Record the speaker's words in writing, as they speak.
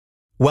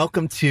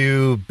Welcome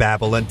to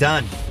Babel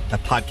Undone, a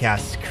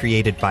podcast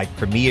created by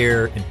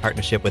Premier in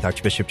partnership with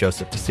Archbishop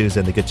Joseph D'Souza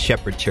and the Good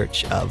Shepherd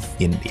Church of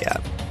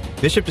India.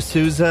 Bishop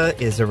D'Souza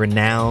is a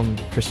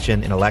renowned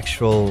Christian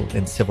intellectual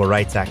and civil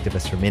rights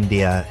activist from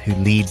India who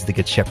leads the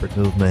Good Shepherd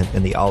movement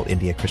and the All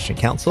India Christian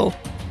Council.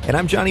 And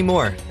I'm Johnny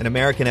Moore, an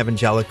American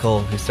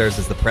evangelical who serves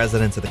as the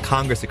president of the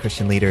Congress of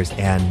Christian Leaders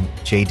and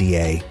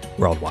JDA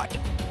worldwide.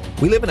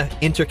 We live in an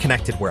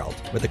interconnected world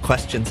where the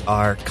questions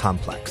are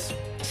complex.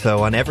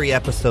 So on every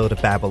episode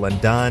of Babel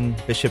Undone,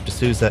 Bishop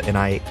D'Souza and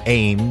I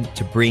aim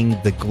to bring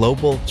the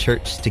global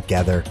church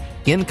together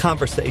in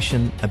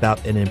conversation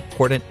about an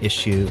important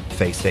issue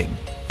facing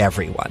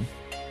everyone.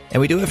 And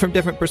we do it from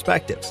different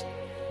perspectives.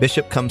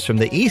 Bishop comes from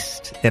the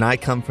East and I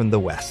come from the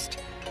West.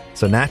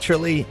 So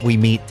naturally, we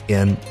meet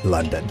in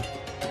London.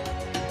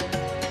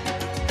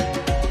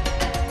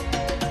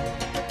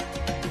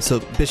 So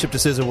Bishop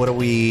D'Souza, what are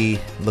we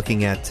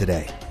looking at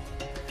today?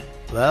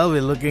 Well,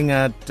 we're looking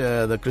at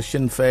the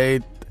Christian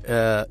faith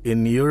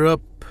in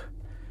Europe.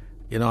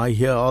 You know, I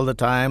hear all the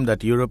time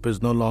that Europe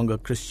is no longer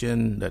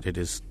Christian, that it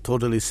is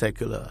totally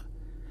secular.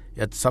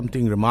 Yet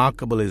something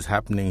remarkable is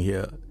happening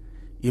here.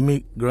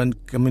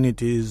 Immigrant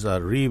communities are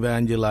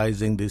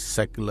re-evangelizing this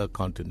secular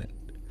continent.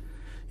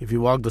 If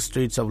you walk the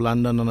streets of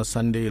London on a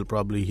Sunday, you'll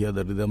probably hear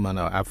the rhythm of an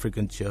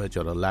African church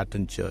or a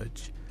Latin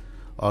church.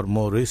 Or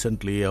more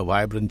recently, a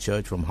vibrant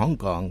church from Hong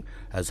Kong,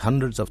 as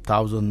hundreds of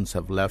thousands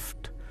have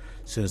left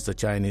since the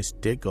Chinese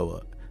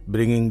takeover,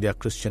 bringing their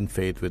Christian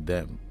faith with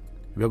them.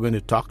 We're going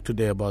to talk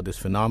today about this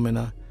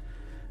phenomena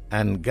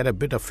and get a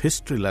bit of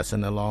history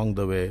lesson along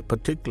the way,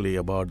 particularly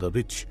about the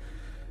rich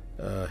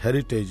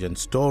heritage and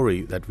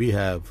story that we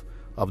have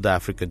of the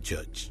African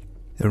church.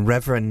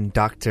 Reverend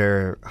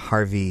Dr.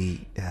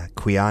 Harvey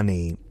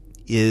Kwiyani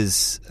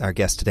is our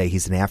guest today.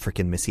 He's an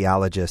African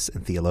missiologist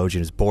and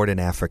theologian who's born in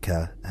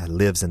Africa,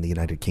 lives in the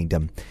United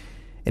Kingdom.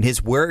 And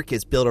his work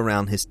is built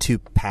around his two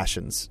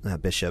passions,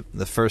 Bishop.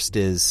 The first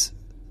is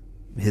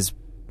his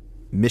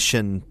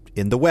mission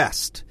in the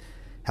West,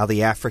 how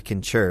the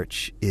African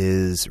church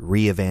is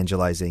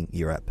re-evangelizing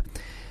Europe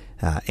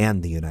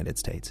and the United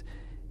States.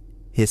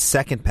 His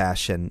second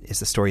passion is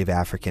the story of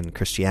African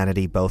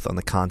Christianity, both on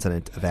the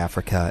continent of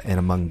Africa and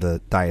among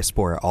the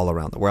diaspora all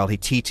around the world. He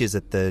teaches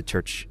at the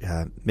Church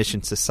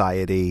Mission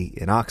Society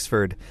in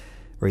Oxford,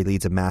 where he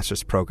leads a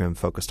master's program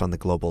focused on the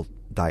global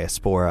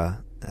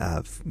diaspora,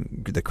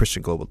 the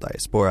Christian global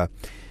diaspora.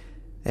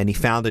 And he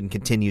founded and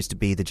continues to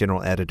be the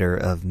general editor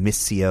of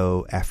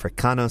Missio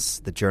Africanus,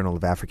 the Journal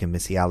of African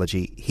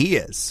Missiology. He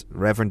is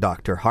Reverend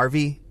Dr.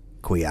 Harvey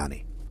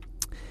Kwiyani.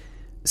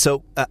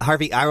 So,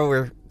 Harvey,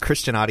 our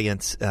Christian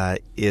audience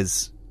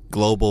is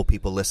global.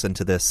 People listen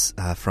to this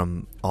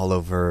from all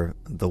over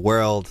the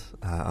world,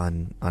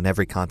 on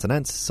every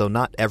continent. So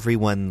not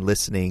everyone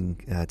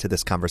listening to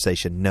this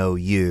conversation know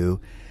you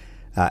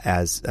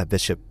as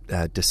Bishop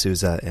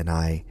D'Souza and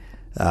I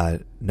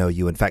know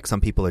you. In fact,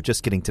 some people are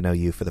just getting to know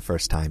you for the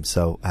first time.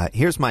 So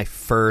here's my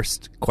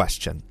first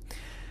question.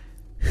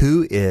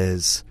 Who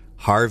is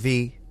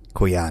Harvey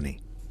Kwiyani?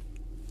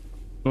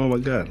 Oh, my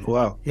God.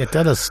 Wow. Yeah,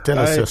 tell us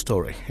your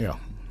story. Yeah.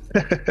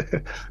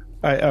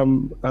 I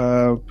am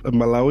a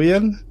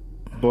Malawian,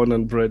 born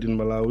and bred in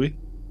Malawi.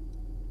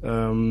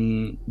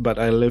 But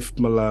I left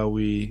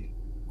Malawi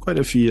quite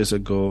a few years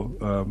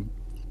ago,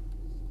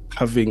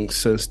 having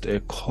sensed a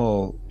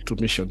call to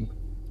mission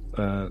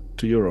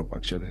to Europe,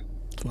 actually.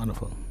 It's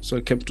wonderful. So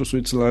I came to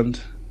Switzerland,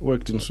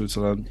 worked in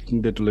Switzerland,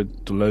 needed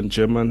to learn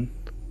German,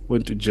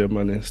 went to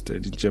Germany,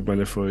 stayed in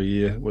Germany for a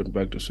year, went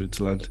back to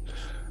Switzerland,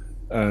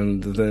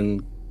 and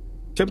then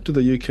came to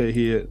the UK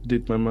here,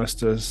 did my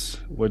master's,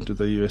 went to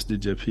the US,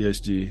 did a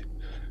PhD.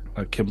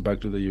 I came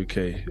back to the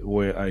UK,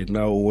 where I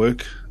now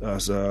work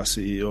as a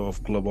CEO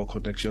of Global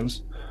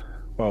Connections,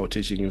 while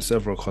teaching in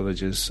several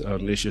colleges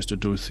on issues to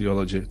do with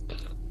theology,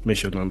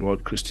 mission, and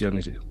world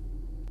Christianity.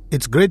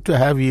 It's great to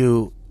have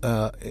you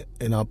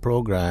in our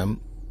program,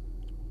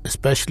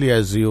 especially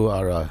as you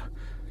are a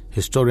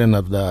historian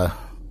of the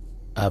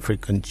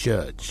African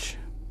church.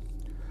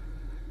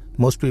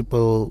 Most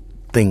people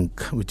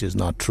think, which is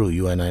not true,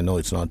 you and I know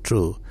it's not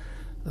true,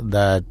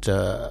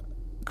 that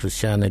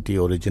Christianity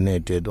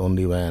originated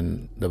only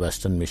when the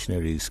Western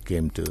missionaries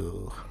came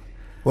to...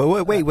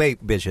 Well,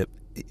 wait, Bishop.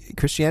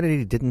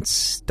 Christianity didn't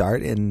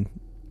start in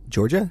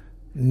Georgia?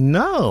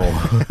 No.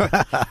 I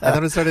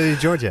thought it started in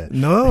Georgia.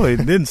 No, it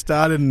didn't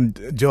start in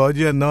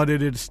Georgia, nor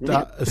did it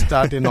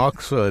start in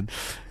Oxford.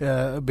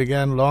 It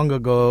began long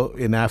ago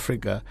in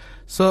Africa.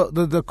 So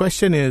the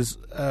question is,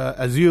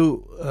 as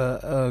you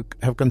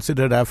have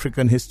considered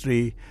African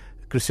history,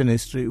 Christian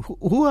history,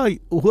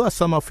 who are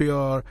some of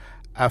your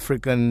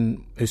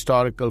African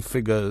historical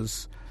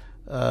figures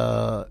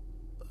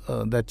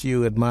that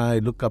you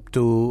admire, look up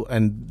to,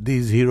 and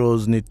these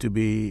heroes need to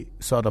be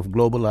sort of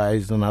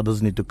globalized and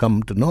others need to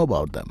come to know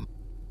about them?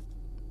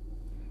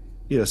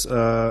 Yes,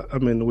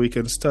 we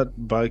can start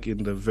back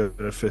in the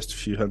very first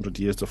few hundred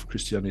years of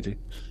Christianity.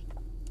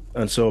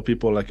 And so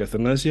people like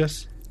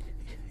Athanasius.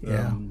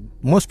 Yeah.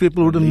 Most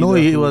people wouldn't know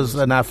he was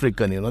an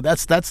African,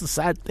 That's the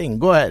sad thing.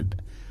 Go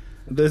ahead.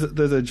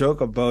 There's a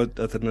joke about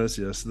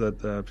Athanasius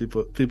that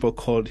people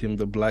called him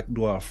the Black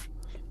Dwarf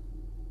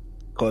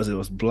because he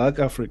was black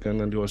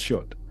African and he was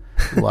short.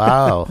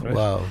 Wow, Right?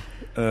 wow.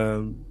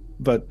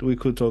 But we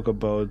could talk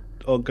about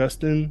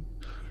Augustine.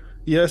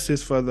 Yes,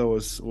 his father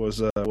was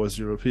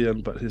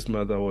European, but his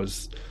mother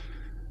was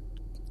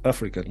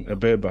African, a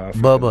Berber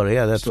African. Berber,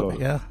 yeah, that's right.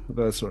 Yeah,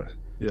 that's right.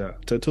 Yeah,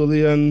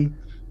 Tertullian,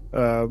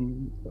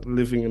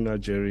 living in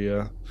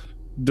Nigeria,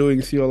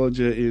 doing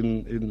theology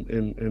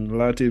in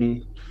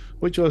Latin,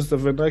 which was the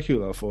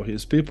vernacular for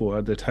his people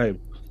at the time,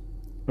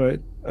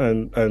 right?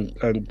 And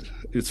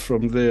it's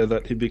from there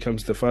that he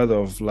becomes the father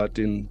of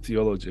Latin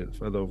theology,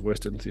 father of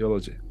Western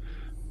theology.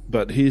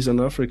 But he's an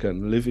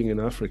African living in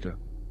Africa,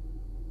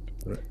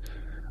 right?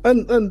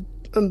 And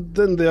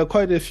then there are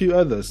quite a few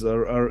others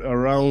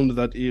around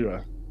that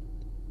era.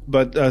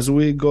 But as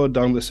we go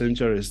down the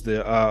centuries,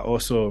 there are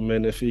also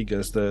many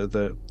figures. There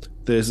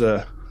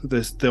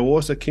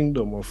was a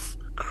kingdom of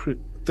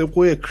there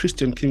were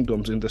Christian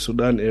kingdoms in the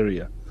Sudan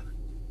area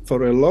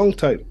for a long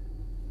time,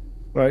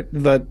 right?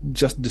 That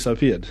just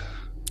disappeared.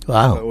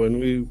 wow.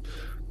 When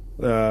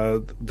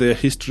their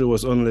history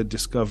was only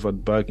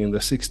discovered back in the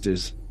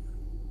 60s,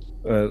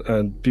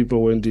 and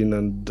people went in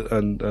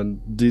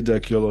and did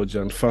archaeology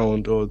and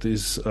found all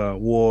these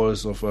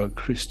wars of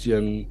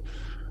Christian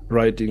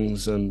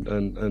writings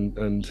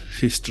and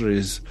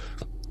histories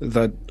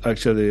that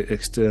actually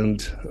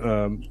extend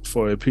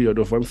for a period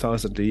of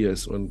 1,000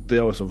 years, when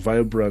there was a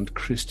vibrant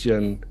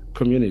Christian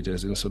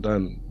communities in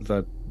Sudan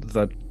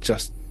that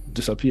just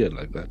disappeared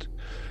like that.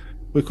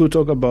 We could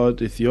talk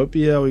about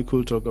Ethiopia, we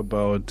could talk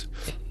about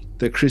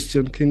the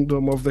Christian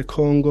kingdom of the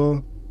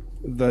Congo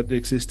that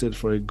existed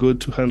for a good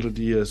 200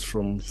 years,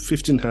 from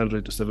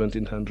 1500 to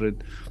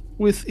 1700,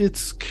 with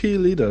its key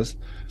leaders.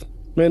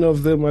 Many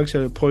of them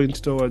actually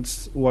point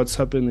towards what's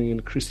happening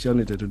in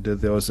Christianity today.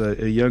 There was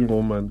a young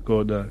woman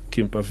called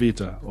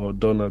Kimpavita, or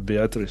Donna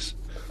Beatrice,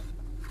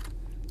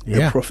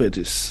 a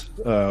prophetess,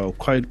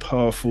 quite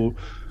powerful.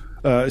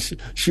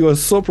 She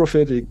was so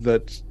prophetic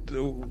that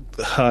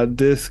her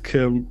death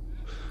came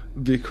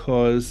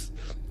because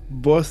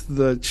both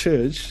the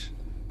church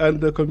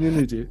and the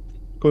community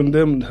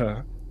condemned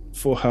her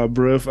for her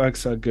brave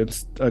acts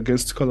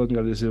against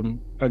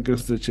colonialism,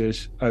 against the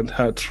church, and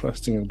her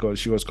trusting in God.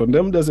 She was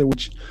condemned as a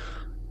witch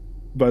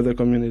by the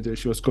community.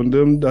 She was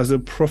condemned as a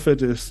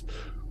prophetess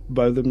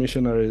by the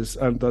missionaries,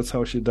 and that's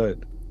how she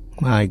died.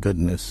 My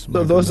goodness.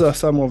 So those are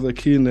some of the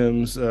key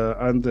names,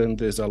 and then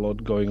there's a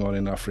lot going on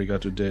in Africa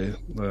today.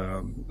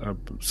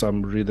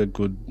 Some really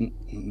good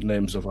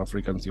names of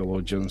African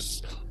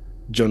theologians,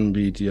 John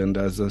Beatty and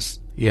others,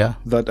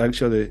 that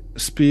actually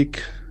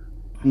speak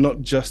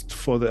not just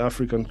for the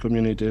African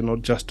community,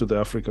 not just to the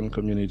African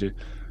community.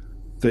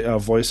 They are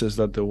voices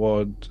that the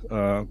world,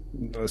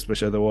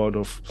 especially the world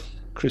of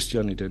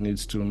Christianity,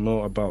 needs to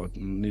know about,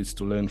 needs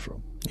to learn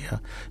from. Yeah.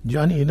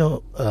 Johnny,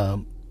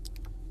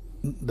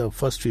 the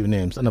first few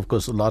names, and of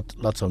course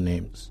lots of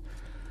names,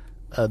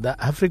 the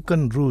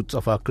African roots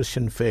of our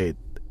Christian faith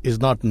is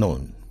not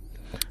known.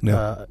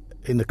 No.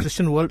 In the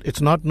Christian world,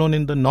 it's not known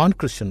in the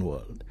non-Christian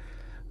world.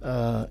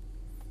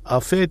 Our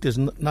faith is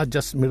not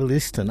just Middle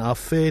Eastern. Our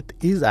faith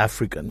is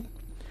African,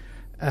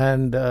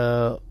 and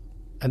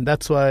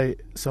that's why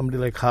somebody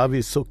like Harvey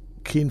is so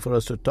keen for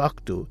us to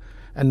talk to.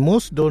 And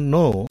most don't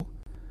know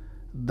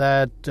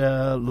that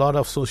a lot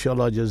of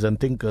sociologists and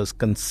thinkers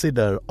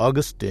consider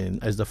Augustine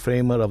as the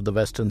framer of the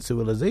Western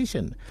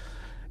civilization.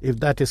 If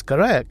that is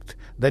correct,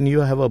 then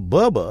you have a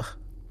Berber,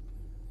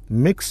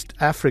 mixed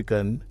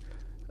African,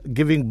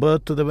 giving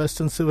birth to the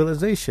Western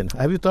civilization.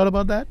 Have you thought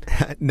about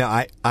that? No,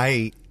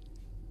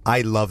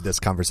 I love this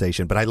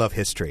conversation, but I love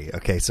history.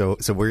 Okay, so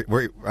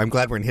I'm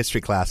glad we're in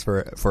history class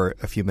for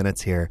a few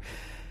minutes here.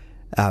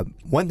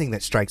 One thing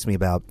that strikes me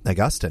about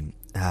Augustine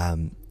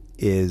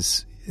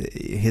is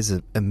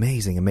his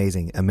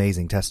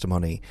amazing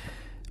testimony.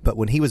 But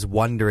when he was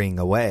wandering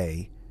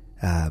away,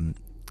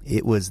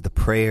 it was the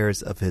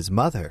prayers of his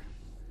mother,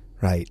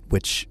 right,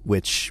 which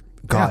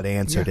God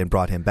answered and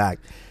brought him back.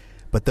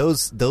 But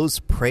those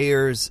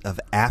prayers of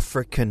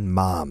African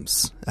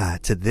moms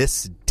to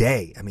this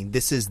day, I mean,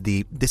 this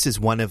is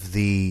one of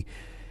the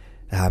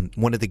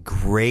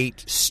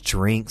great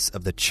strengths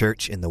of the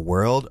church in the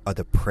world are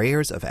the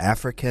prayers of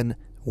African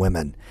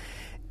women,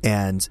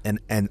 and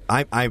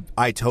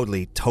I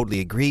totally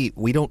agree.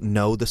 We don't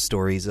know the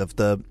stories of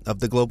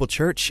the global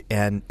church,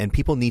 and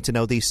people need to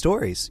know these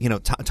stories.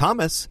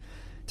 Thomas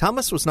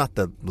was not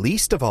the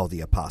least of all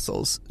the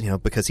apostles,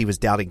 because he was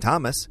doubting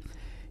Thomas.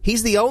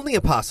 He's the only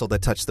apostle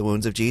that touched the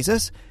wounds of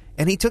Jesus,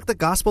 and he took the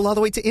gospel all the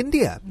way to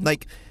India.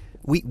 Like,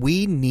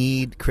 we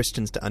need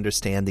Christians to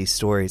understand these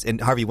stories. And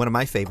Harvey, one of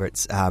my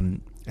favorites,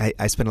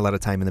 I spent a lot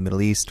of time in the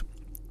Middle East,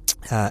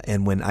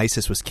 and when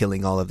ISIS was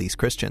killing all of these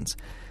Christians,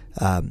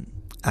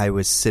 I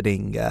was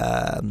sitting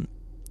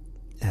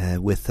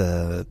with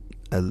a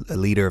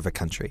leader of a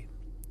country,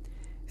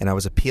 and I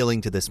was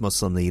appealing to this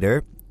Muslim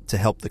leader to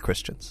help the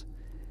Christians.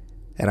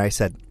 And I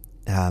said,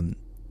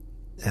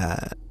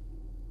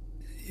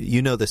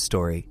 you know this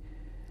story.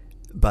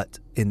 But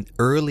in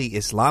early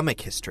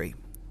Islamic history,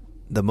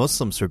 the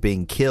Muslims were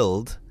being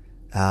killed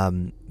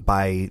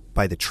by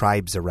the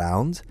tribes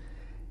around,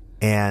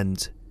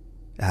 and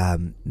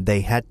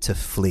they had to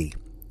flee.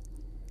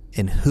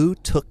 And who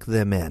took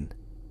them in?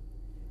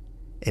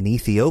 An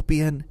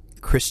Ethiopian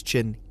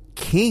Christian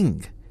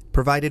king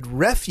provided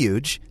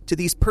refuge to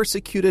these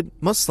persecuted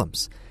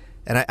Muslims.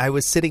 And I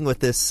was sitting with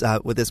this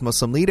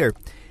Muslim leader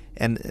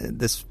and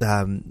this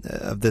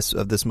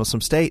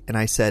Muslim state, and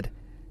I said,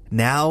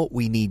 now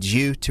we need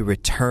you to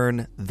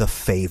return the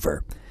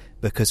favor,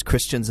 because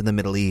Christians in the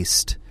Middle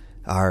East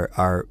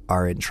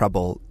are in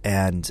trouble.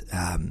 And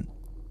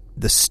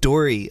the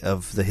story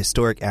of the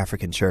historic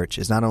African church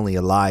is not only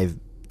alive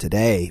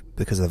today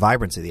because of the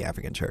vibrancy of the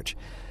African church,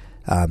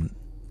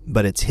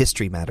 but its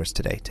history matters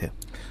today too.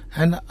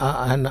 And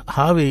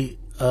Harvey,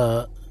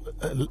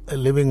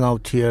 living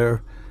out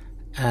here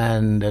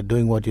and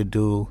doing what you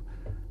do,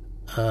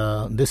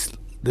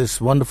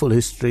 this wonderful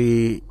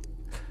history,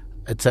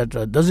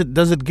 etc. Does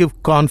it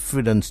give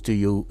confidence to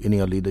you in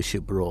your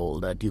leadership role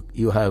that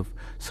you have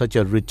such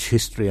a rich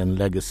history and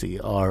legacy,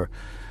 or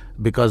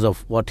because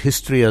of what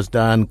history has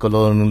done,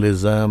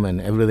 colonialism and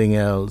everything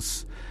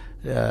else,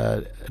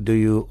 do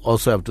you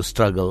also have to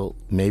struggle?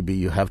 Maybe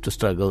you have to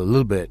struggle a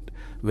little bit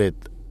with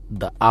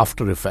the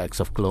after effects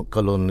of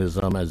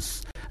colonialism,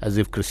 as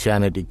if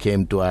Christianity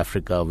came to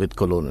Africa with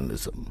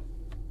colonialism.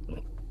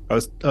 I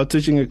was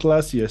teaching a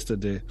class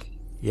yesterday.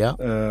 Yeah.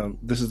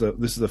 This is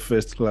the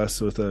first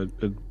class with a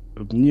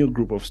new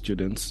group of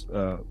students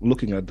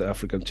looking at the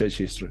African church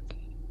history,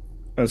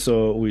 and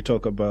so we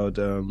talk about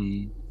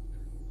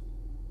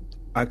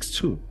Acts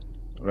 2,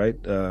 right?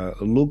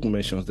 Luke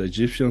mentions the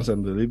Egyptians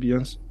and the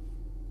Libyans,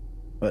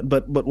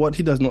 but what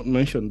he does not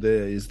mention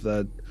there is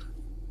that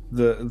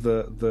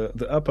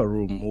the upper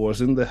room was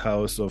in the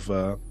house of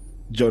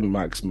John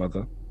Mark's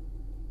mother,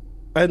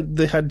 and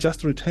they had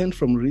just returned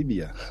from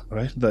Libya,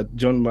 right? That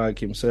John Mark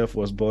himself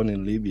was born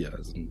in Libya,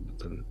 as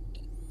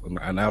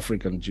an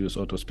African Jew,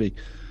 so to speak.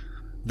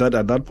 That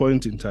at that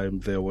point in time,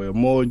 there were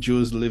more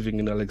Jews living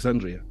in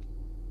Alexandria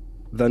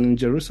than in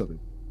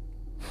Jerusalem.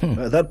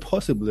 That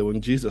possibly,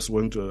 when Jesus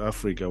went to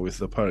Africa with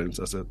the parents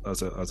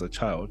as a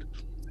child,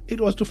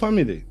 it was to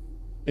family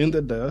in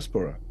the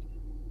diaspora.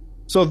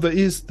 So there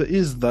is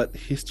that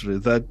history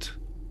that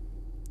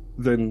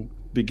then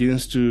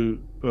begins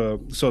to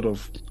sort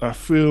of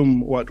affirm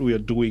what we are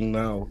doing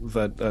now,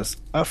 that as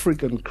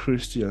African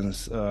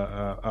Christians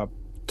are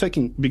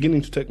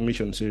beginning to take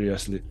mission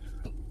seriously,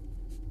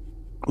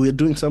 we are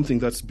doing something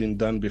that's been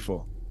done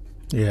before.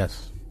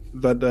 Yes.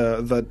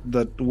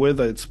 That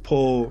whether it's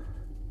Paul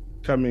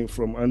coming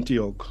from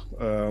Antioch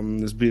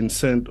is being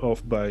sent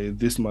off by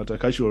this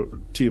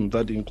multicultural team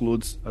that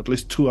includes at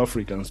least 2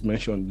 Africans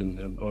mentioned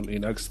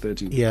in Acts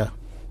 13. Yeah.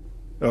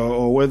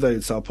 Or whether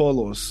it's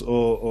Apollos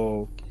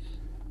or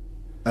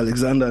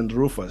Alexander and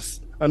Rufus,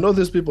 and all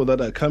these people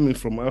that are coming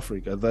from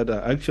Africa that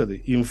are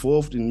actually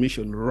involved in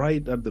mission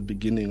right at the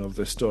beginning of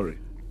the story.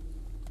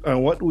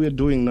 And what we are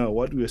doing now,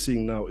 what we are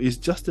seeing now, is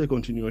just a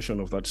continuation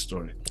of that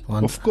story.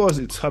 Of course,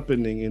 it's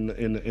happening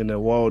in a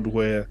world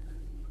where,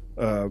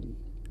 the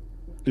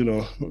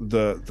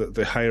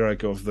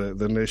hierarchy of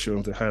the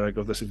nations, the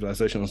hierarchy of the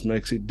civilizations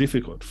makes it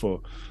difficult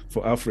for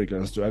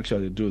Africans to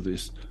actually do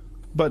this.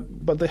 But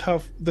they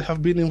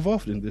have been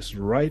involved in this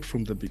right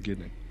from the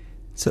beginning.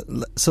 So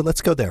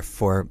let's go there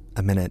for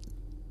a minute.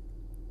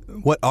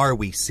 What are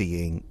we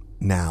seeing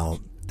now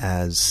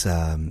as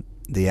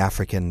the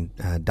African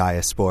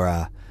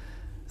diaspora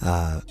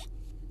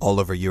all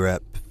over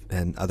Europe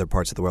and other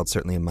parts of the world,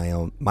 certainly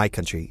in my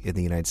country, in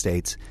the United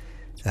States,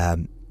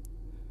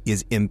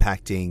 is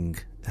impacting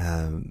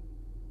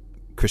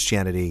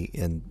Christianity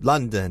in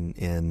London,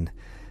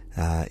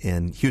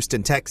 in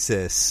Houston,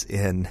 Texas,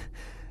 in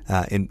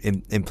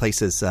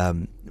places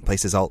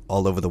all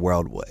over the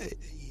world?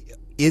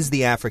 Is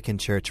the African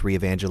church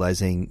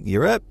re-evangelizing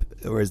Europe,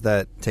 or is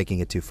that taking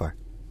it too far?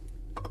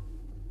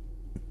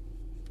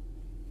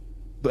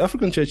 The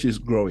African church is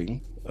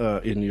growing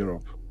in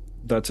Europe.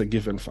 That's a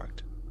given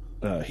fact.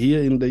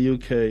 Here in the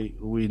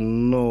UK, we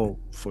know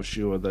for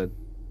sure that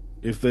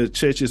if the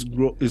church is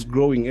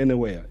growing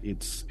anywhere,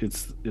 it's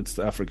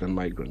the African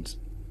migrants.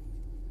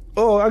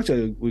 Oh,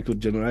 actually, we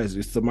could generalize.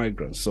 It's the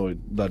migrants, so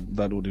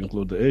that would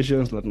include the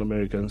Asians, Latin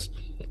Americans,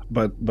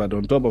 but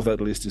on top of that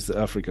list is the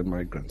African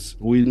migrants.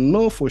 We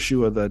know for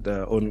sure that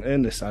on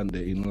any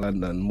Sunday in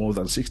London, more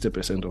than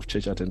 60% of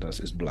church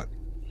attendance is black.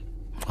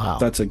 Wow,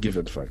 that's a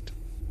given fact.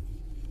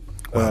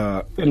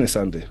 Wow. Any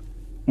Sunday,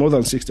 more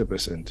than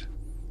 60%,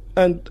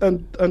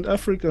 and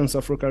Africans,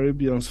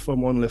 Afro-Caribbeans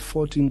form only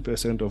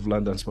 14% of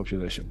London's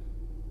population.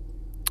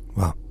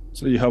 Wow.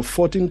 So you have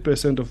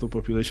 14% of the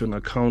population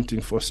accounting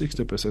for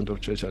 60%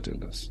 of church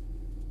attendance.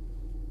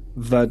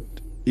 That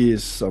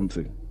is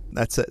something.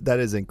 That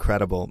is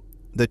incredible.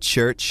 The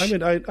church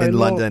I in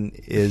London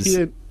is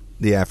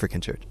the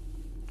African church.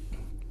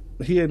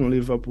 Here in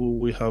Liverpool,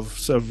 we have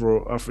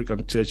several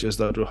African churches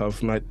that will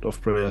have night of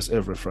prayers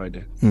every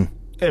Friday.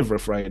 Every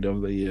Friday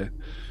of the year,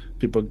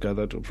 people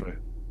gather to pray.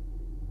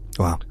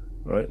 Wow.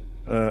 Right?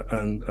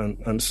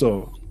 and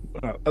so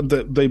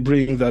they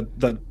bring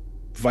that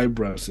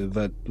vibrancy,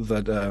 that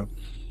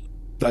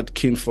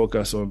keen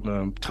focus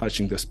on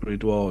touching the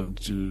spirit world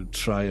to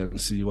try and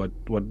see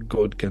what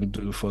God can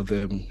do for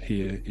them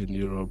here in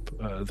Europe.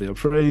 They are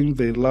praying,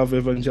 they love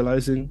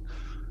evangelizing.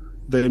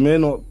 They may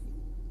not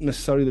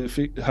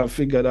necessarily have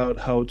figured out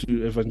how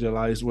to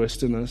evangelize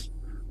Westerners,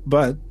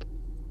 but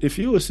if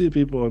you will see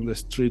people on the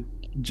street,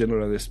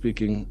 generally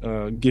speaking,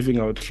 giving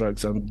out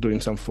tracts and doing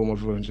some form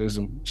of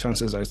evangelism,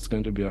 chances are it's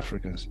going to be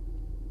Africans.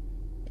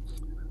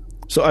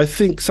 So I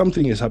think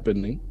something is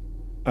happening.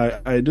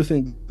 I do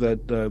think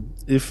that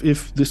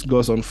if this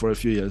goes on for a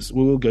few years,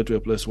 we will get to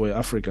a place where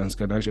Africans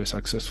can actually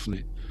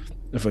successfully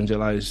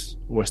evangelize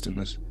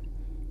Westerners.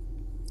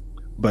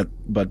 But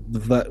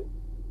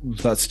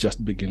that's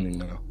just beginning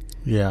now.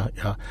 Yeah.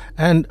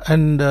 And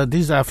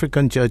these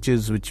African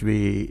churches, which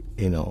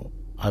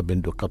I've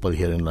been to a couple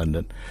here in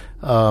London.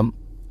 How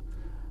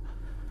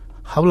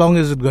long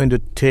is it going to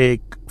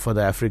take for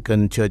the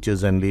African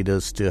churches and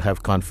leaders to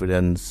have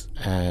confidence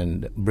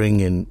and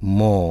bring in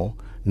more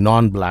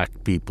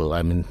non-black people,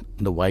 I mean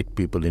the white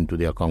people, into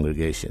their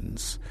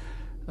congregations,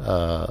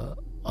 or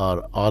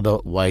other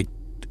white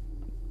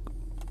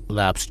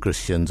lapsed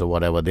Christians or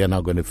whatever? They're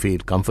not going to feel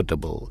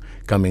comfortable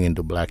coming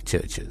into black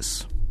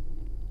churches.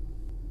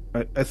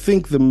 I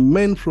think the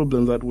main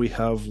problem that we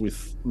have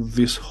with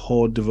this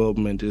whole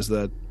development is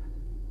that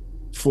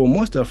for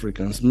most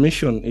Africans,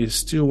 mission is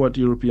still what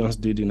Europeans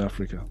did in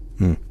Africa.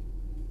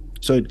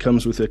 So it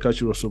comes with a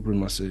cultural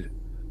supremacy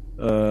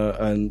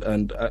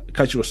and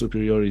cultural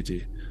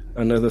superiority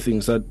and other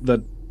things that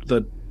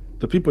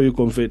the people you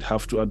convert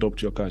have to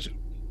adopt your culture.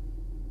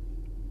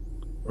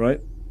 Right?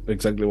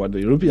 Exactly what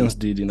the Europeans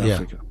did in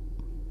Africa.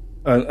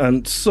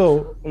 And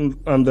so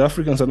the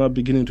Africans are now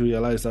beginning to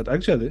realize that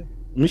actually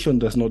mission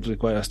does not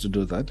require us to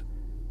do that,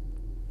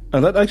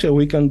 and that actually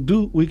we can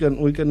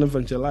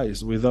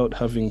evangelize without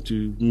having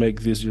to make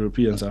these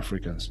Europeans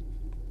Africans.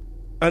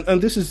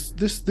 And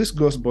this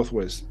goes both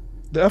ways.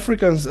 The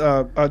Africans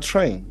are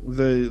trying.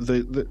 They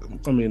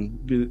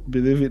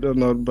believe it or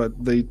not,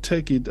 but they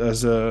take it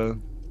as a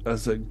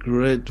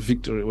great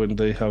victory when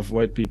they have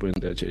white people in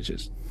their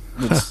churches.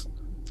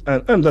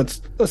 And that's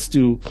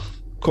still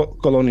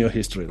colonial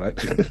history, right?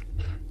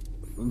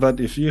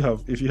 That if you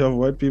have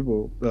white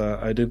people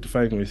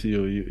identifying with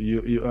you,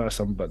 you are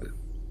somebody.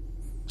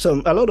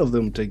 So a lot of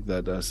them take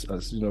that as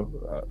as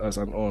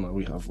an honor.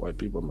 We have white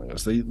people among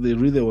us. They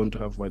really want to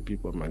have white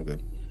people among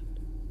them,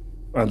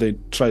 and they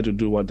try to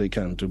do what they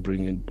can to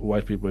bring in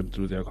white people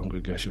into their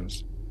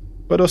congregations.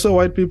 But also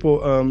white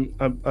people.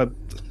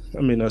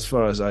 As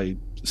far as I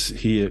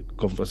hear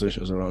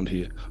conversations around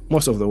here,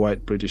 most of the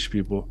white British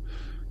people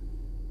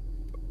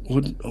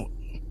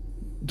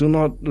do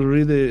not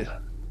really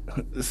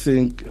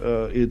think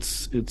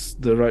it's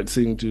the right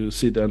thing to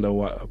sit under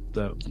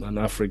an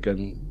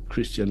African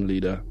Christian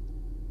leader.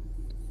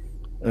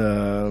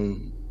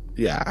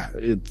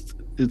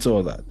 It's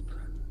all that.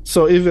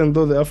 So even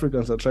though the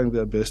Africans are trying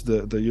their best,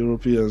 the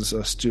Europeans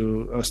are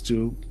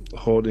still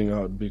holding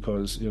out,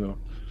 because you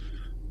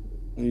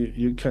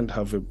can't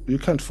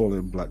follow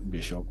a black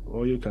bishop,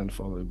 or you can't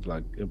follow a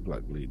black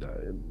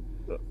leader,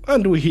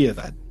 and we hear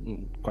that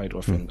quite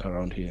often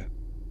around here.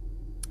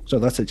 So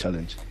that's a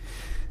challenge.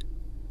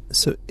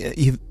 So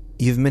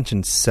you've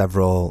mentioned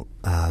several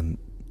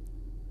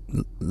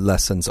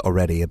lessons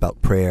already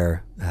about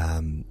prayer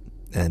and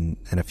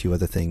a few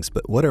other things,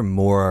 but what are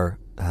more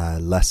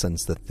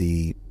lessons that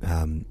the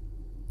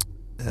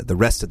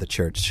rest of the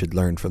church should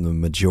learn from the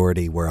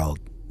majority world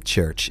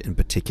church, in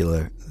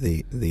particular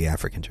the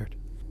African church?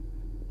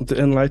 The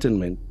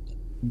Enlightenment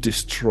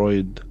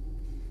destroyed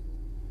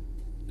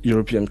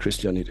European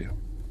Christianity,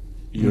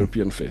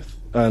 European faith,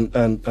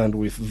 and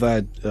with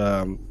that,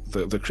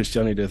 the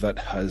Christianity that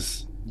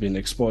has been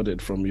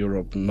exported from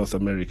Europe, North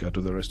America,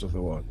 to the rest of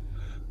the world,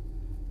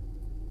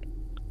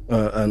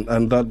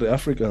 and that the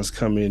Africans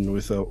come in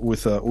with a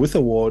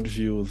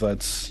worldview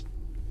that's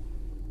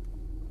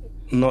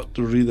not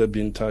really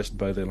been touched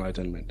by the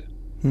Enlightenment.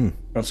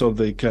 And so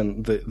they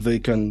can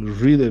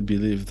really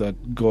believe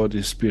that God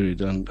is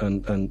spirit, and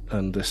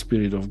the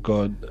Spirit of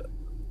God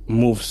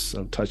moves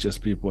and touches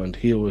people and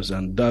heals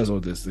and does all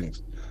these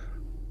things.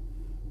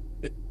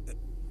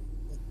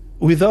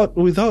 Without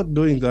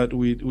doing that,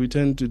 we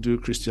tend to do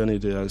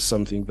Christianity as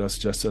something that's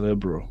just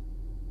cerebral.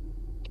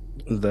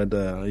 That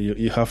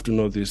you have to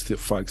know these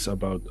facts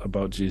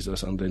about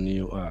Jesus, and then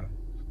you are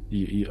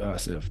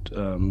saved.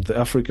 The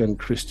African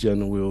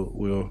Christian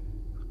will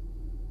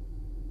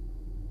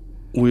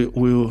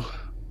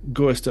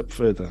go a step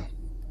further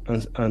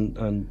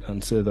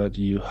and say that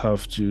you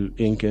have to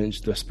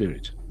engage the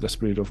Spirit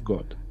of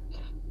God,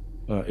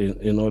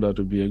 in order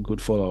to be a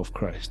good follower of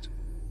Christ.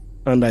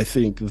 And I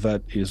think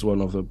that is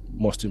one of the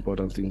most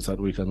important things that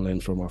we can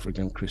learn from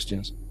African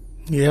Christians.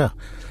 Yeah.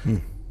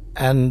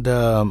 And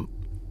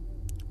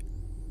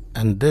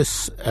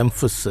this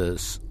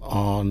emphasis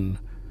on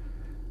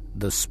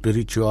the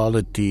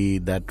spirituality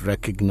that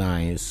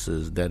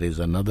recognizes there is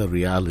another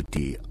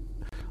reality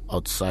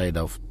outside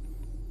of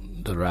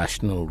the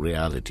rational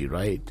reality,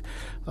 right?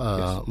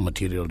 Yes.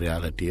 Material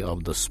reality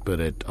of the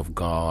Spirit, of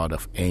God,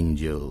 of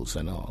angels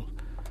and all.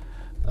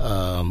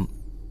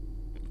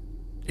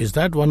 Is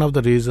that one of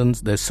the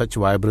reasons there's such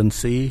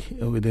vibrancy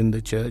within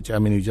the church? I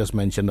mean, you just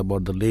mentioned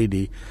about the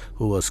lady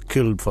who was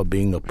killed for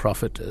being a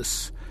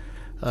prophetess.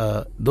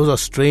 Those are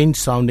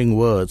strange-sounding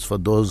words for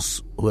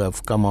those who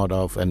have come out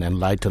of an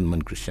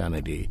Enlightenment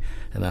Christianity.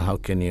 And how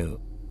can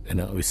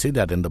we see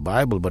that in the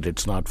Bible, but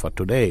it's not for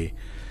today.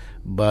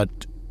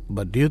 But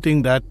do you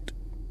think that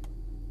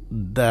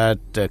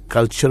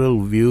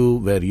cultural view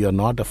where you're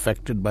not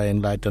affected by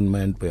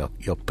Enlightenment, where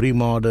you're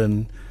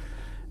pre-modern,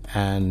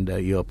 and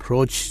you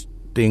approach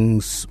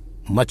things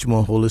much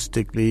more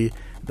holistically,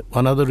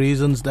 one of the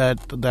reasons that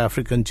the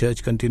African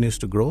church continues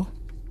to grow?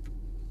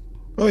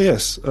 Oh,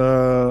 yes.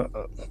 I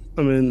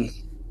mean,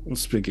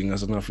 speaking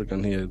as an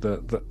African here,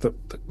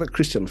 the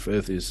Christian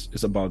faith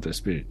is about the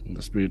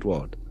spirit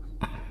world.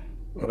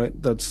 Right?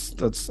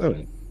 That's I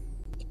mean,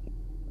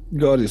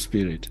 God is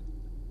spirit,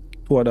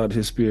 poured out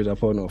his spirit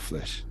upon all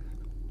flesh.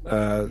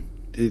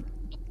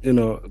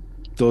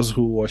 Those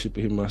who worship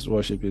him must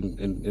worship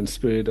in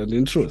spirit and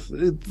in truth.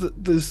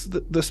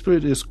 The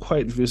spirit is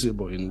quite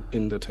visible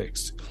in the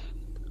text.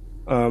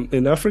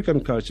 In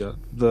African culture,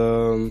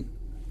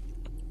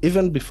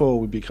 even before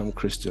we become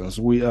Christians,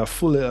 we are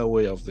fully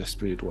aware of the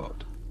spirit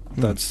world.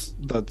 And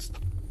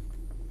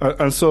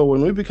so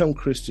when we become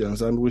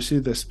Christians and we see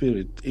the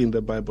spirit in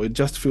the Bible, it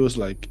just feels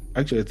like,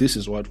 actually, this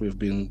is what we've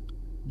been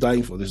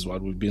dying for. This is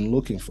what we've been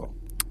looking for.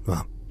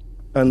 Wow.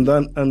 And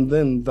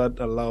then that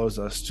allows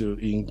us to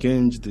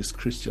engage this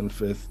Christian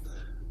faith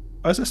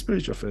as a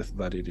spiritual faith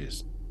that it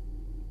is.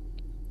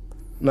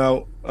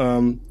 Now,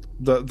 the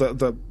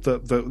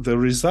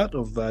result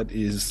of that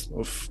is,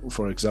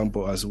 for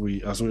example, as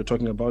we were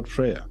talking about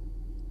prayer,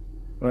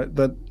 right?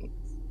 That,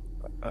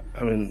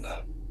 I mean,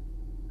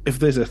 if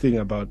there's a thing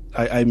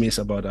I miss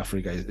about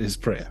Africa is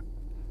prayer,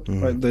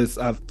 right?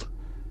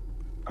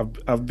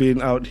 I've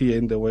been out here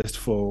in the West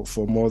for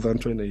more than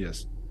 20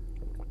 years.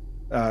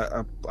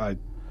 I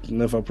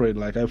never prayed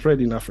like I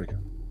prayed in Africa,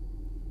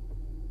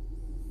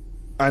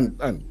 and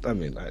I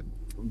mean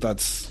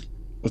it's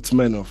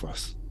many of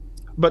us,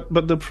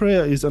 but the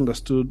prayer is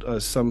understood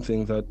as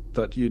something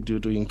that you do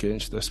to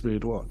engage the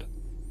spirit world,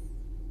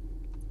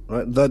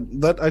 right?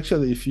 That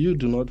actually, if you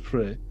do not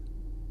pray,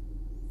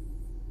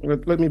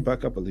 let me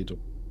back up a little.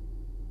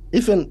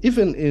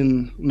 Even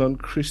in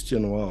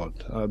non-Christian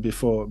world,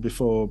 before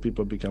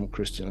people become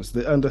Christians,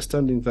 the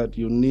understanding that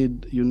you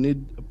need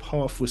a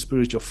powerful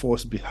spiritual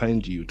force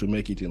behind you to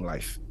make it in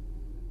life.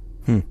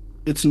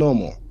 It's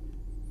normal.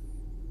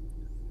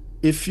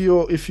 If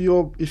your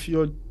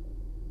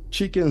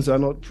chickens are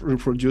not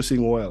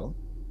reproducing well,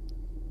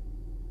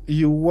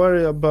 you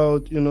worry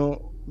about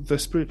the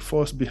spirit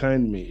force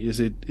behind me. Is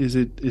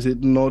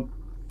it not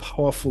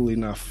powerful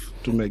enough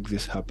to make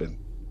this happen?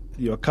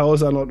 Your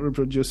cows are not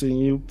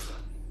reproducing.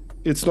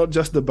 It's not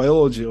just the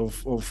biology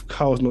of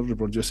cows not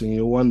reproducing.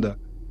 You wonder,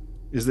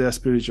 is there a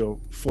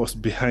spiritual force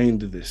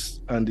behind this?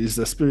 And is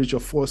the spiritual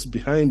force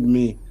behind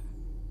me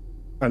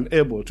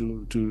unable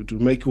to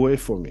make way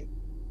for me?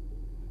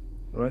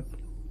 Right?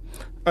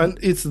 And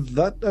it's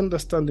that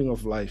understanding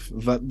of life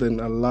that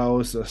then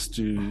allows us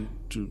to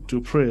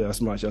pray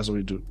as much as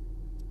we do.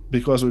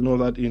 Because we know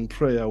that in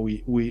prayer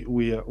we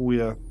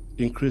are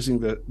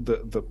increasing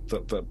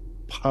the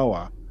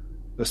power,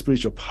 the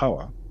spiritual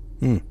power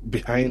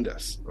behind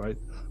us, right?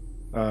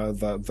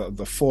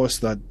 The force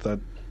that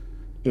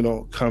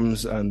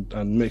comes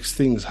and makes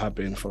things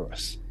happen for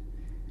us,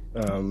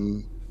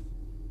 and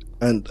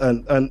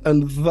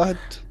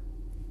that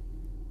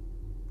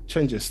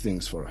changes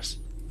things for us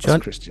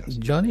as Christians.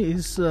 Johnny,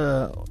 is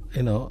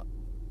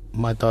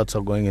my thoughts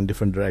are going in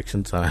different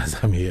directions as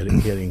I'm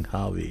hearing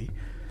Harvey,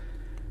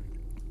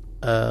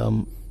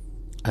 and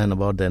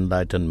about the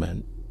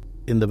Enlightenment.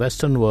 In the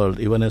Western world,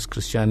 even as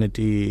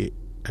Christianity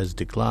has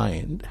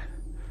declined,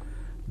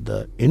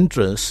 the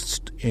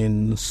interest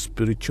in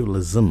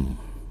spiritualism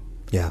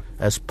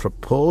has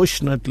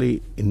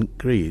proportionately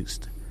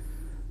increased.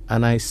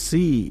 And I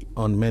see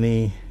on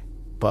many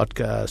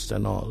podcasts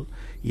and all,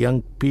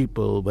 young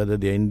people, whether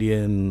they're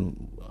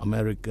Indian,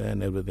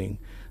 American, everything,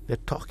 they're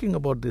talking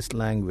about this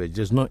language.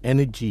 There's no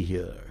energy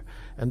here.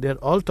 And they're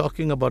all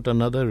talking about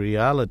another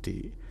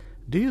reality.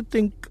 Do you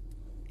think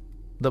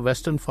the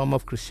Western form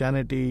of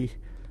Christianity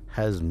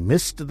has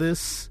missed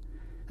this,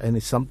 and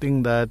it's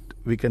something that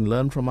we can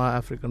learn from our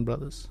African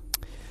brothers?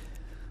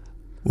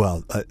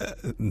 Well,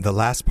 the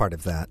last part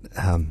of that,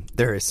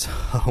 there is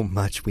so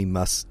much we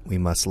must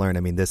learn. I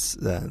mean, this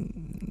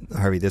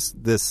Harvey,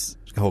 this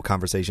whole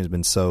conversation has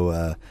been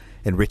so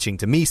enriching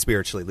to me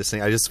spiritually.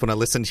 Listening, I just want to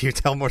listen to you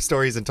tell more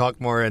stories and talk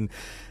more, and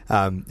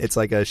it's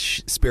like a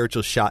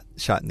spiritual shot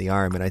in the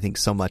arm. And I think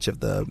so much of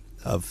the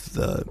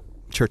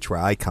church where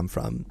I come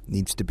from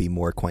needs to be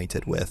more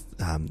acquainted with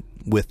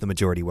the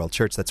majority world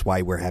church. That's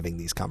why we're having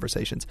these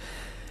conversations.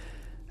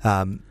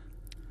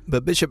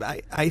 But Bishop,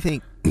 I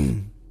think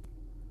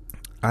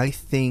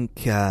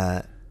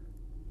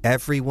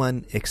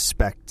everyone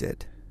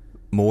expected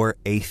more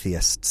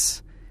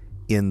atheists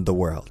in the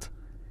world.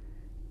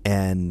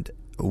 And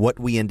what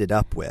we ended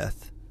up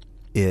with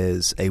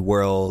is a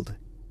world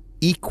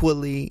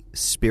equally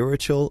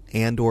spiritual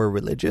and or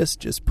religious,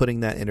 just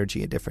putting that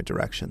energy in different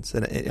directions.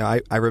 And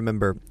I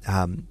remember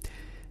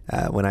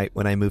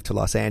when I moved to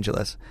Los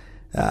Angeles,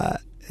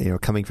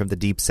 coming from the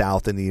deep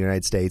South in the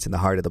United States, in the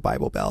heart of the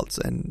Bible Belt,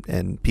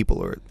 and people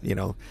were,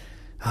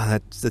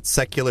 that's that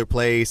secular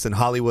place and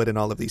Hollywood and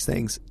all of these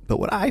things. But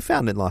what I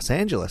found in Los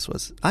Angeles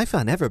was I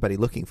found everybody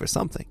looking for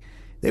something.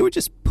 They were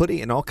just putting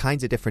in all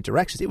kinds of different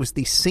directions. It was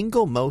the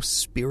single most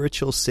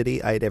spiritual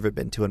city I had ever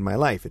been to in my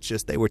life. It's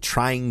just they were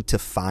trying to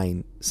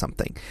find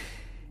something.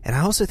 And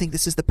I also think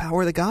this is the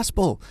power of the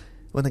gospel.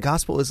 When the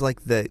gospel is like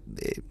it's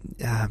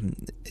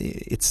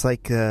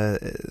like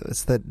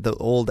the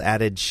old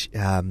adage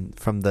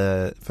from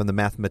the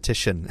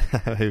mathematician,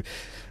 who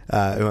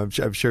I'm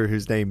sure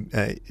whose name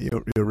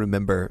you'll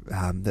remember,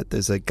 that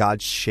there's a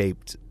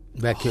God-shaped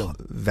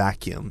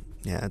vacuum.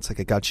 Yeah, it's like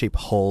a God-shaped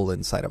hole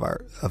inside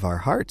of our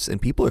hearts, and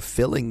people are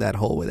filling that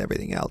hole with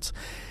everything else.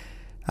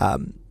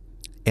 And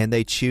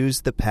they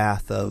choose the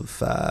path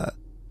of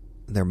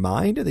their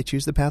mind, or they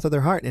choose the path of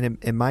their heart. And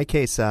in my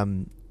case,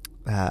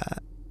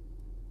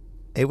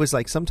 it was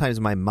like sometimes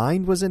my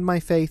mind was in my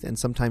faith, and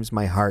sometimes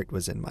my heart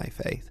was in my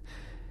faith.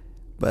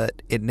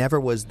 But it never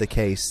was the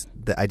case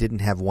that I didn't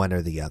have one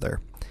or the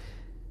other.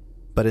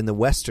 But in the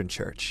Western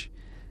Church,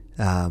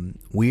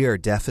 we are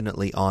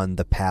definitely on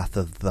the path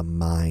of the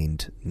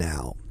mind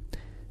now.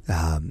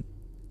 And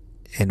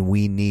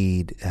we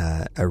need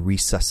a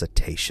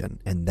resuscitation.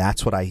 And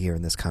that's what I hear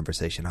in this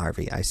conversation,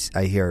 Harvey.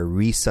 I hear a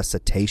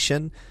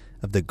resuscitation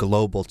of the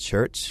global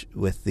church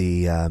with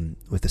the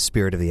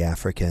spirit of the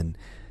African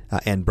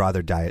and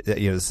broader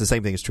it's the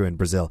same thing is true in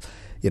Brazil.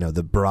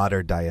 The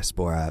broader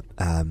diaspora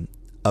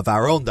of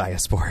our own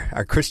diaspora,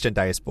 our Christian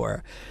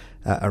diaspora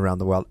around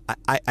the world.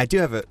 I do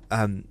have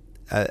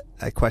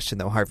a question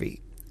though,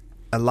 Harvey.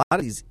 A lot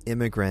of these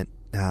immigrant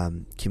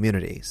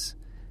communities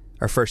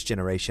are first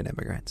generation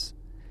immigrants,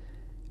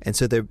 and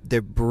so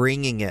they're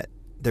bringing it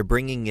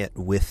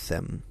with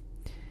them.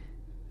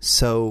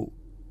 So,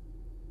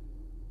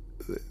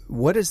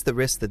 what is the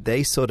risk that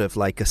they sort of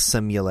like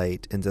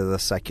assimilate into the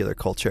secular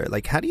culture?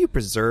 Like, how do you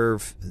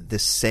preserve the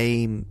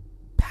same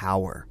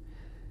power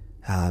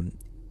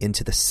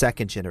into the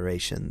second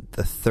generation,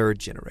 the third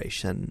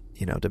generation?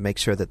 To make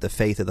sure that the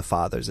faith of the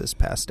fathers is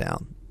passed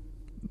down.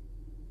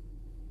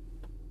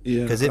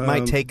 Yeah, because it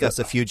might take us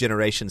a few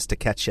generations to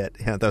catch it.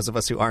 Those of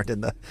us who aren't in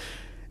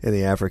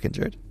the African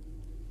church.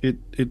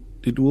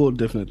 It will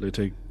definitely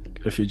take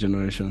a few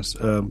generations.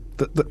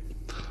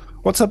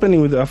 What's happening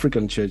with the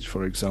African church,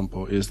 for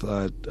example, is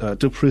that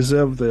to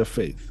preserve their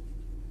faith,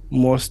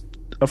 most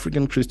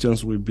African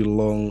Christians will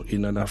belong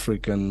in an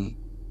African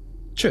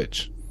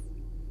church,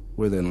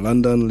 whether in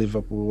London,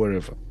 Liverpool,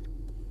 wherever,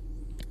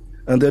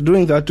 and they're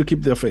doing that to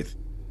keep their faith.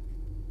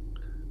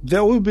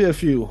 There will be a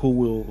few who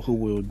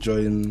will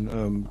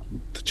join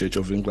the Church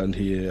of England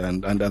here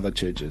and other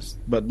churches,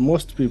 but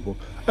most people,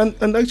 and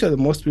actually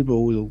most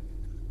people will,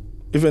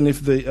 even if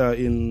they are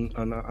in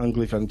an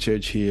Anglican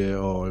church here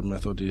or a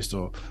Methodist,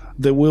 or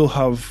they will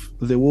have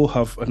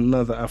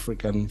another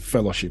African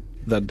fellowship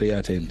that they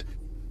attend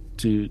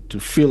to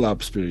fill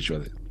up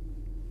spiritually.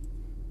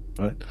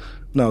 Right?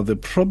 Now the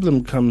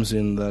problem comes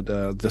in that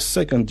the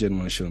second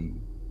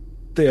generation,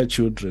 their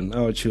children,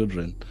 our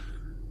children,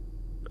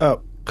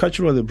 are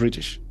culturally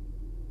British,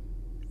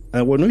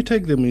 and when we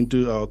take them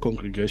into our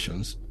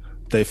congregations,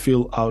 they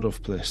feel out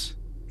of place.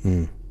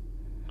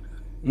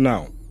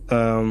 Now,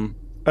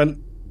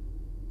 and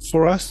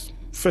for us,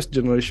 first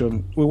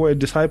generation, we were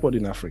discipled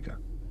in Africa,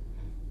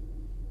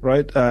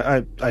 right?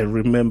 I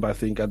remember, I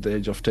think at the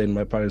age of 10,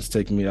 my parents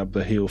take me up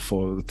the hill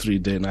for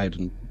 3-day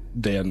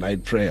day and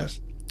night prayers.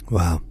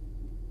 Wow.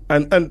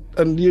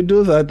 And you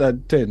do that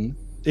at 10,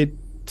 it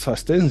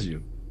sustains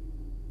you.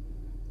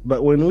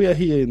 But when we are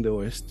here in the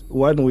West,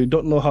 one, we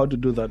don't know how to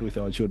do that with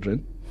our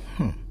children.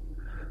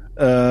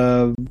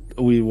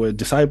 We were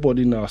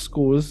discipled in our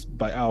schools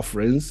by our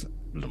friends.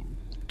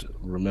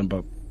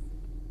 Remember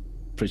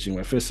preaching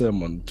my first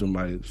sermon to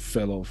my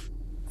fellow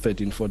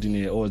 13,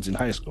 14-year-olds in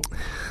high school.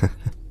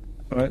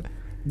 Right?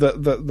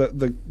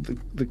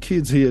 The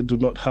kids here do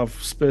not have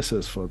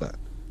spaces for that.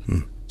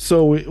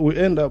 So we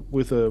end up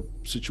with a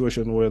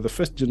situation where the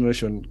first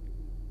generation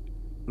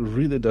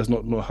really does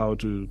not know how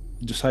to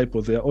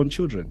disciple their own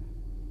children.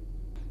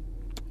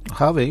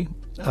 Harvey,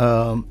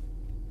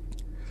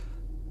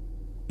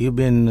 you've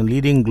been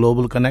leading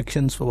Global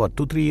Connections for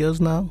 2-3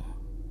 years now?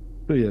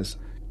 2 years.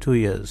 2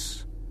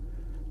 years.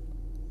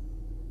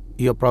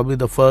 You're probably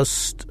the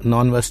first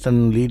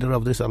non-Western leader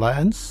of this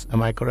alliance.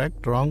 Am I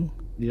correct? Wrong?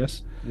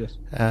 Yes.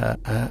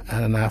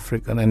 And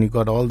African, and you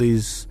got all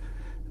these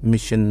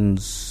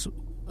missions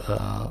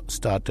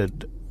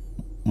started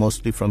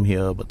mostly from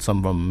here, but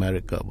some from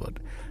America, but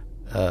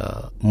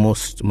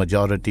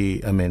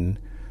majority,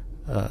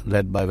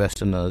 led by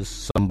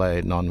Westerners, some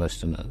by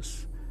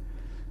non-Westerners.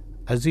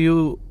 As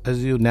you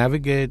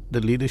navigate the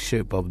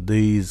leadership of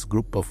these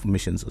group of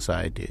mission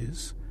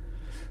societies,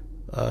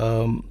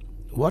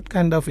 what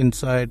kind of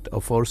insight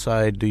or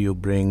foresight do you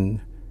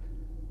bring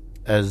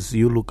as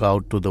you look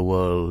out to the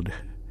world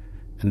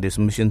and these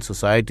mission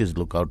societies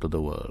look out to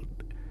the world?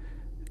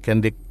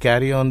 Can they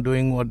carry on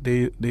doing what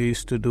they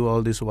used to do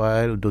all this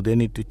while? Do they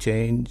need to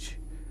change?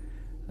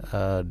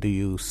 Do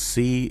you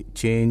see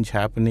change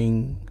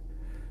happening?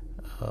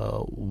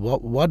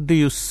 What do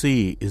you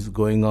see is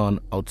going on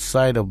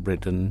outside of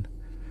Britain,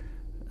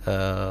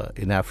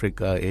 in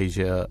Africa,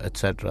 Asia,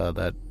 etc.,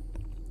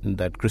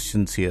 that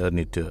Christians here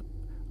need to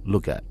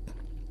look at?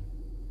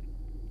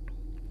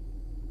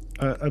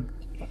 I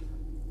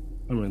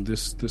mean,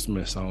 this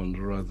may sound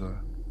rather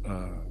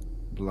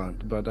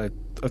blunt, but I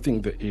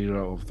think the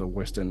era of the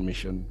Western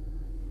mission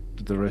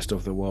to the rest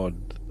of the world,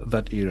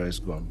 that era is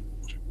gone.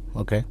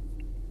 Okay.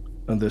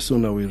 And the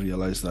sooner we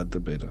realize that, the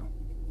better.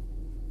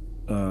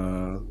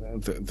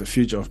 The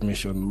future of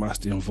mission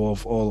must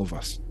involve all of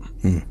us.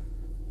 Mm.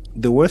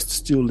 The West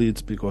still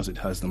leads because it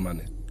has the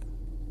money,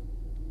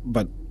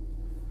 but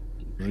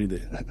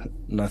really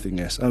nothing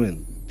else. I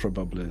mean,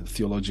 probably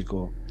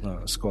theological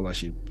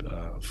scholarship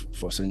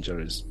for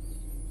centuries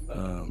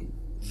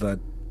that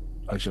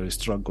actually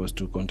struggles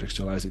to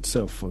contextualize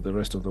itself for the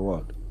rest of the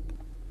world.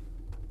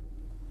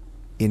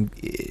 In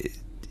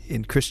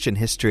Christian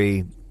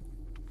history,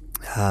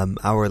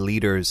 our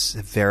leaders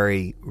have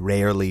very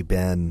rarely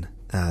been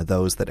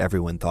those that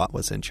everyone thought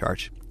was in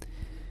charge.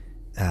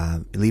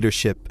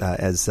 Leadership,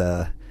 as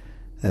a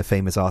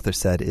famous author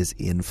said, is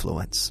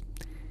influence.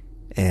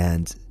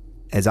 And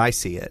as I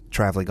see it,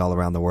 traveling all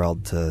around the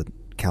world to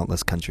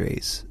countless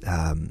countries,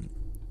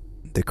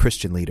 the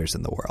Christian leaders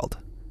in the world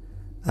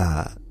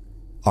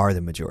are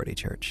the majority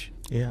church.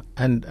 Yeah,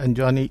 and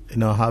Johnny,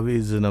 Harvey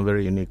is in a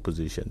very unique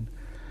position.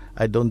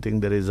 I don't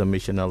think there is a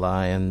mission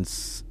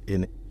alliance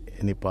in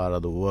any part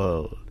of the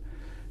world,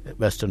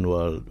 Western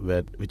world,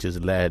 which is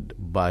led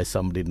by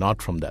somebody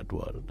not from that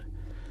world.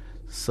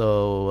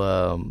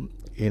 So,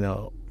 we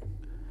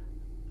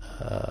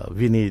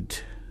need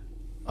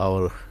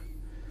our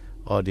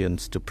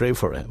audience to pray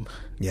for him.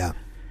 Yeah.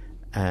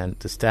 And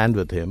to stand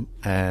with him.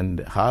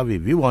 And Harvey,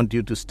 we want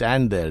you to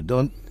stand there.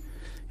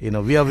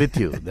 We are with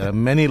you. There are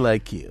many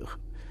like you.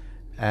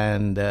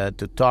 And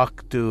to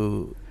talk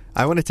to...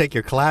 I want to take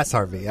your class,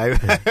 Harvey.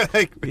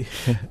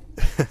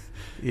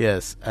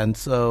 Yes, and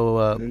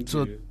so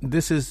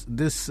this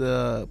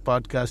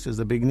podcast is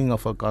the beginning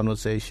of a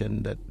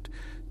conversation that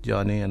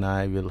Johnny and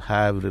I will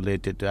have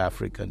related to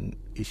African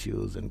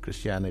issues and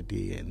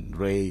Christianity and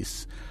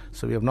race.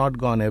 So we have not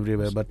gone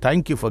everywhere, but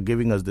thank you for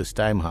giving us this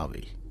time,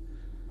 Harvey.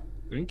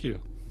 Thank you.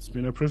 It's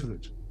been a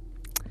privilege.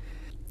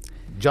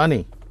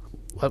 Johnny,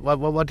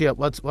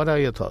 what are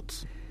your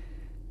thoughts?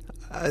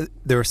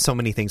 There are so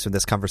many things from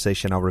this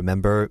conversation I'll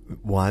remember.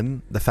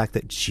 One, the fact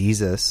that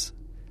Jesus,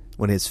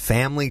 when his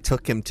family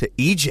took him to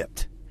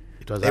Egypt,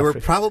 they were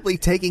probably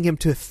taking him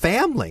to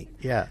family.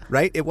 Yeah.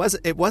 Right? It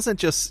wasn't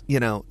just,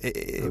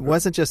 it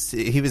wasn't just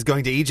he was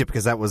going to Egypt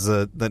because that was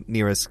the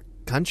nearest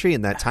country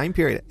in that time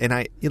period. And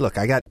I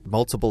got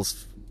multiple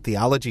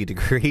theology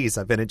degrees.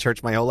 I've been in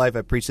church my whole life.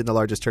 I've preached in the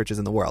largest churches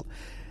in the world.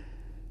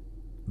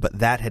 But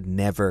that had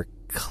never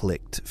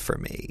clicked for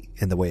me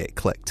in the way it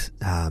clicked.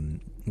 The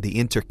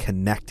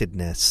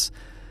interconnectedness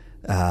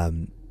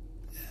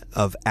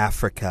of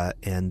Africa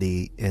and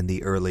the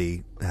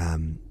early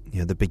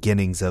the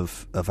beginnings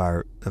of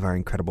our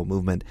incredible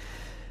movement.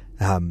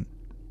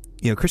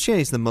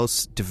 Christianity is the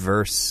most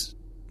diverse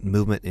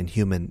movement in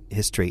human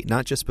history,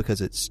 not just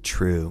because it's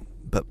true,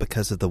 but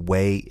because of the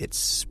way it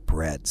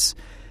spreads.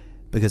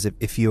 Because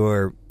if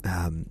you're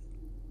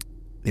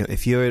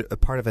if you're a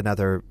part of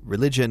another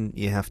religion,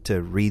 you have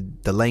to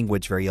read the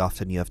language very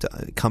often. You have to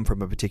come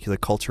from a particular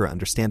culture,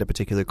 understand a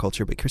particular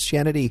culture. But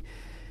Christianity,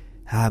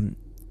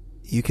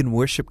 you can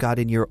worship God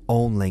in your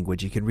own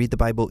language. You can read the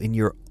Bible in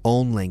your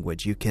own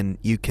language. You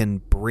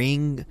can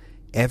bring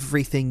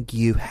everything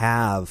you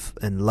have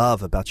and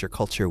love about your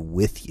culture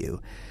with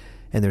you.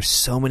 And there's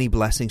so many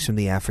blessings from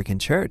the African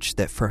church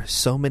that for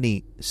so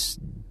many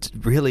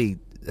really,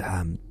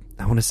 I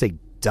want to say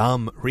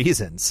dumb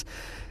reasons,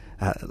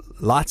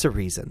 lots of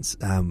reasons,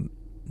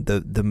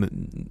 the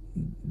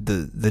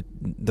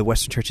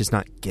Western church is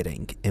not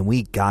getting, and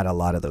we got a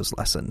lot of those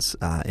lessons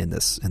in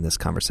this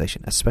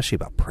conversation, especially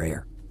about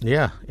prayer.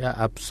 Yeah,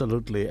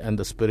 absolutely, and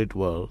the spirit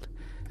world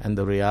and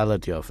the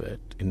reality of it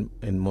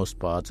in most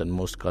parts and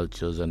most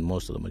cultures and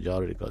most of the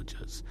majority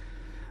cultures,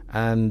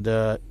 and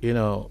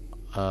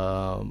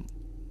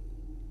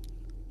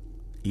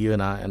you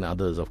and I and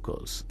others, of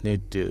course,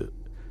 need to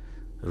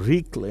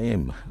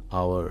reclaim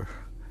our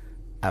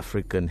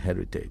African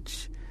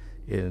heritage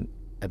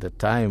at a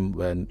time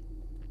when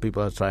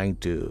people are trying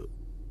to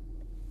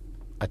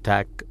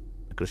attack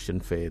the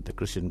Christian faith, the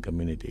Christian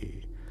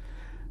community.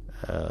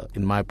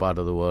 In my part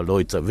of the world,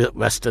 it's a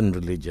Western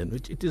religion,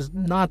 which it is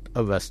not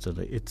a Western,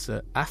 it's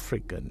an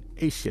African,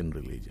 Asian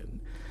religion.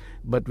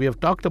 But we have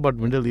talked about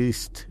Middle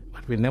East,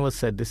 but we never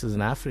said this is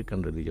an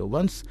African religion.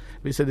 Once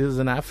we said this is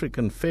an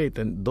African faith,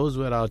 and those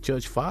were our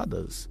church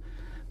fathers.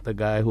 The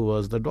guy who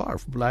was the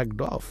Black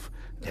Dwarf,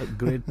 a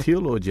great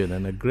theologian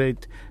and a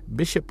great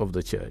bishop of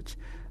the church.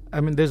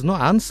 there's no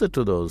answer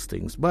to those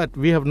things, but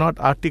we have not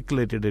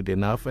articulated it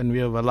enough, and we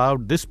have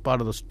allowed this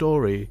part of the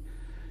story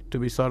to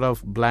be sort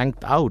of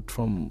blanked out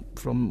from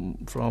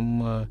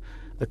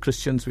the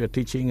Christians we are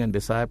teaching and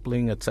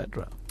discipling,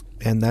 etc.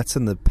 And that's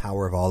in the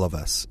power of all of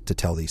us to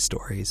tell these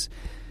stories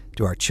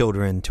to our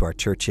children, to our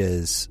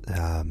churches,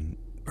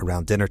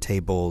 around dinner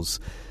tables.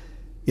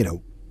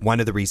 One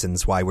of the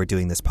reasons why we're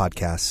doing this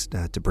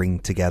podcast to bring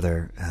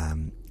together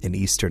an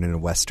Eastern and a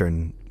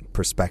Western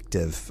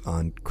perspective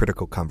on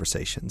critical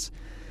conversations.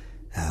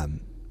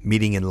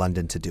 Meeting in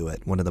London to do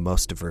it, one of the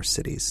most diverse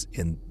cities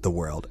in the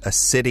world, a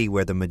city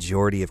where the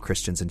majority of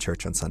Christians in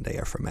church on Sunday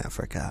are from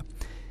Africa,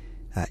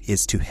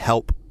 is to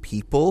help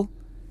people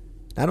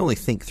not only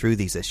think through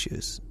these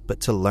issues, but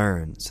to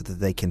learn so that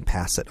they can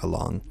pass it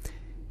along.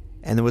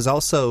 And there was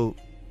also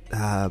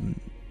a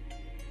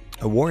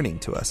warning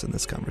to us in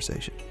this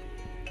conversation.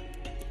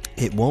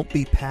 It won't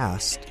be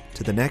passed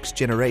to the next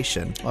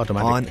generation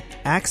on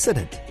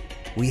accident.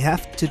 We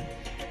have to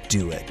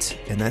do it,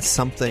 and that's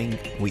something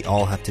we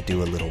all have to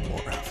do a little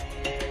more of.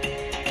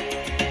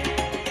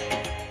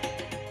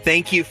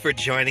 Thank you for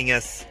joining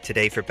us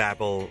today for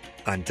Babel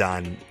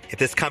Undone. If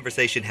this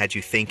conversation had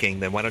you thinking,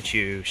 then why don't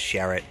you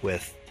share it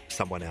with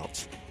someone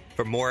else?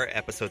 For more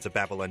episodes of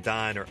Babel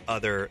Undone or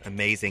other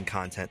amazing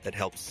content that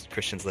helps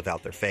Christians live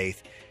out their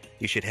faith,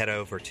 you should head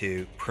over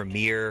to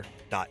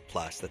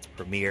premier.plus. That's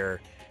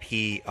Premier,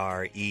 Premier,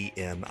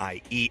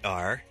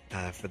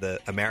 for the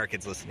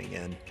Americans listening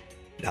in,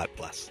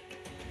 .plus.